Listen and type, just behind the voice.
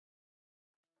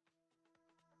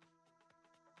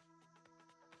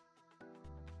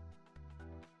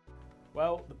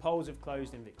Well, the polls have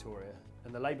closed in Victoria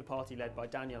and the Labour Party led by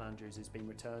Daniel Andrews has been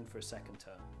returned for a second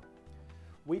term.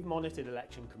 We've monitored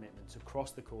election commitments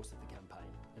across the course of the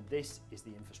campaign and this is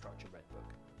the Infrastructure Red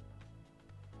Book.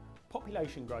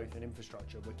 Population growth and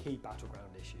infrastructure were key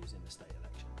battleground issues in the state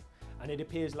election and it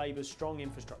appears Labour's strong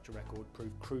infrastructure record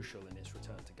proved crucial in its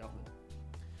return to government.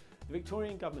 The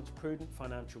Victorian Government's prudent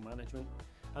financial management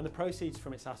and the proceeds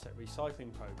from its asset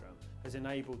recycling programme has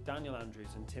enabled Daniel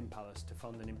Andrews and Tim Pallas to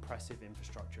fund an impressive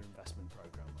infrastructure investment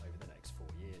programme over the next 4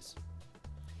 years.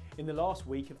 In the last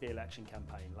week of the election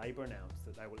campaign, Labour announced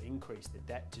that they will increase the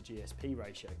debt to GSP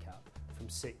ratio cap from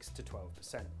 6 to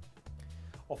 12%.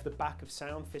 Off the back of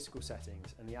sound fiscal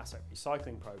settings and the asset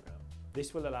recycling programme,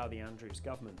 this will allow the Andrews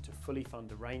government to fully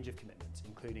fund a range of commitments,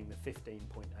 including the $15.8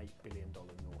 billion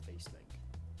North East Link.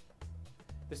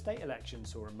 The state election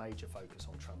saw a major focus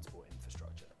on transport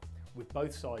infrastructure, with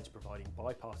both sides providing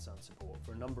bipartisan support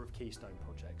for a number of keystone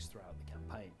projects throughout the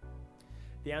campaign.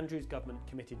 The Andrews government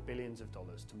committed billions of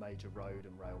dollars to major road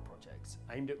and rail projects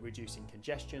aimed at reducing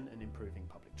congestion and improving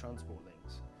public transport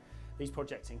links. These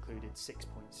projects included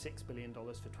 $6.6 billion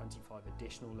for 25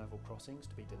 additional level crossings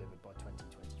to be delivered by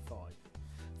 2025,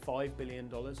 $5 billion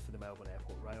for the Melbourne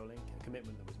Airport Rail Link, a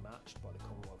commitment that was matched by the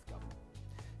Commonwealth Government,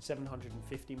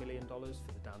 $750 million for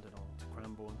the Dandenong to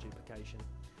Cranbourne duplication,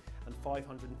 and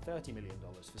 $530 million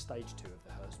for Stage 2 of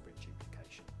the Hurst Bridge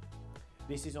duplication.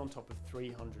 This is on top of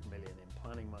 $300 million in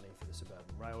planning money for the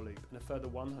suburban rail loop and a further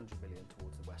 $100 million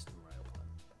towards the Western Rail Plan.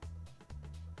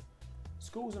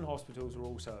 Schools and hospitals were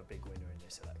also a big winner in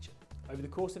this election. Over the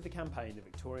course of the campaign, the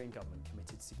Victorian Government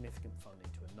committed significant funding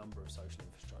to a number of social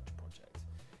infrastructure projects,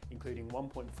 including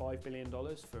 $1.5 billion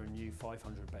for a new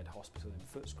 500-bed hospital in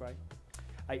Footscray,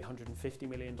 $850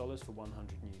 million for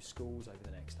 100 new schools over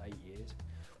the next 8 years,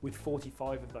 with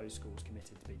 45 of those schools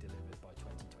committed to be delivered by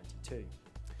 2022.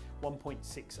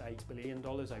 $1.68 billion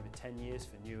over 10 years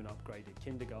for new and upgraded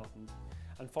kindergartens,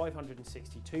 and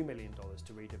 $562 million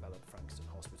to redevelop Frankston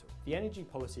Hospital. The energy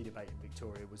policy debate in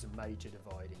Victoria was a major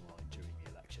dividing line during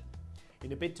the election.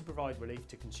 In a bid to provide relief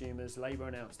to consumers, Labour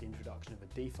announced the introduction of a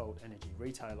default energy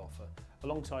retail offer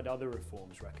alongside other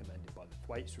reforms recommended by the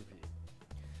Thwaites Review.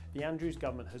 The Andrews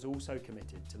government has also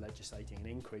committed to legislating an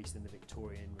increase in the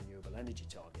Victorian Renewable Energy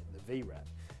Target, the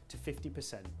VREP, to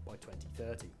 50% by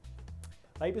 2030.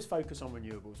 Labour's focus on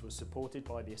renewables was supported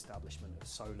by the establishment of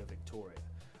Solar Victoria,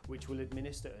 which will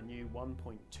administer a new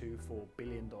 $1.24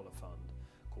 billion fund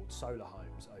called Solar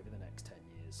Homes over the next 10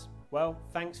 years. Well,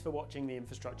 thanks for watching the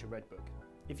Infrastructure Red Book.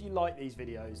 If you like these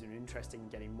videos and are interested in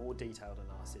getting more detailed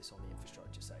analysis on the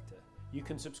infrastructure sector, you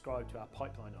can subscribe to our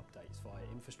pipeline updates via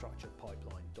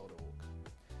infrastructurepipeline.org.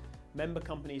 Member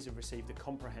companies have received a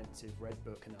comprehensive Red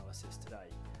Book analysis today,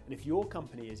 and if your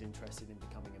company is interested in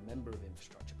becoming a member of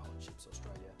Infrastructure Partnerships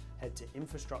Australia, head to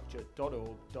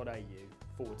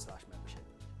infrastructure.org.au/membership.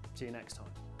 See you next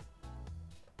time.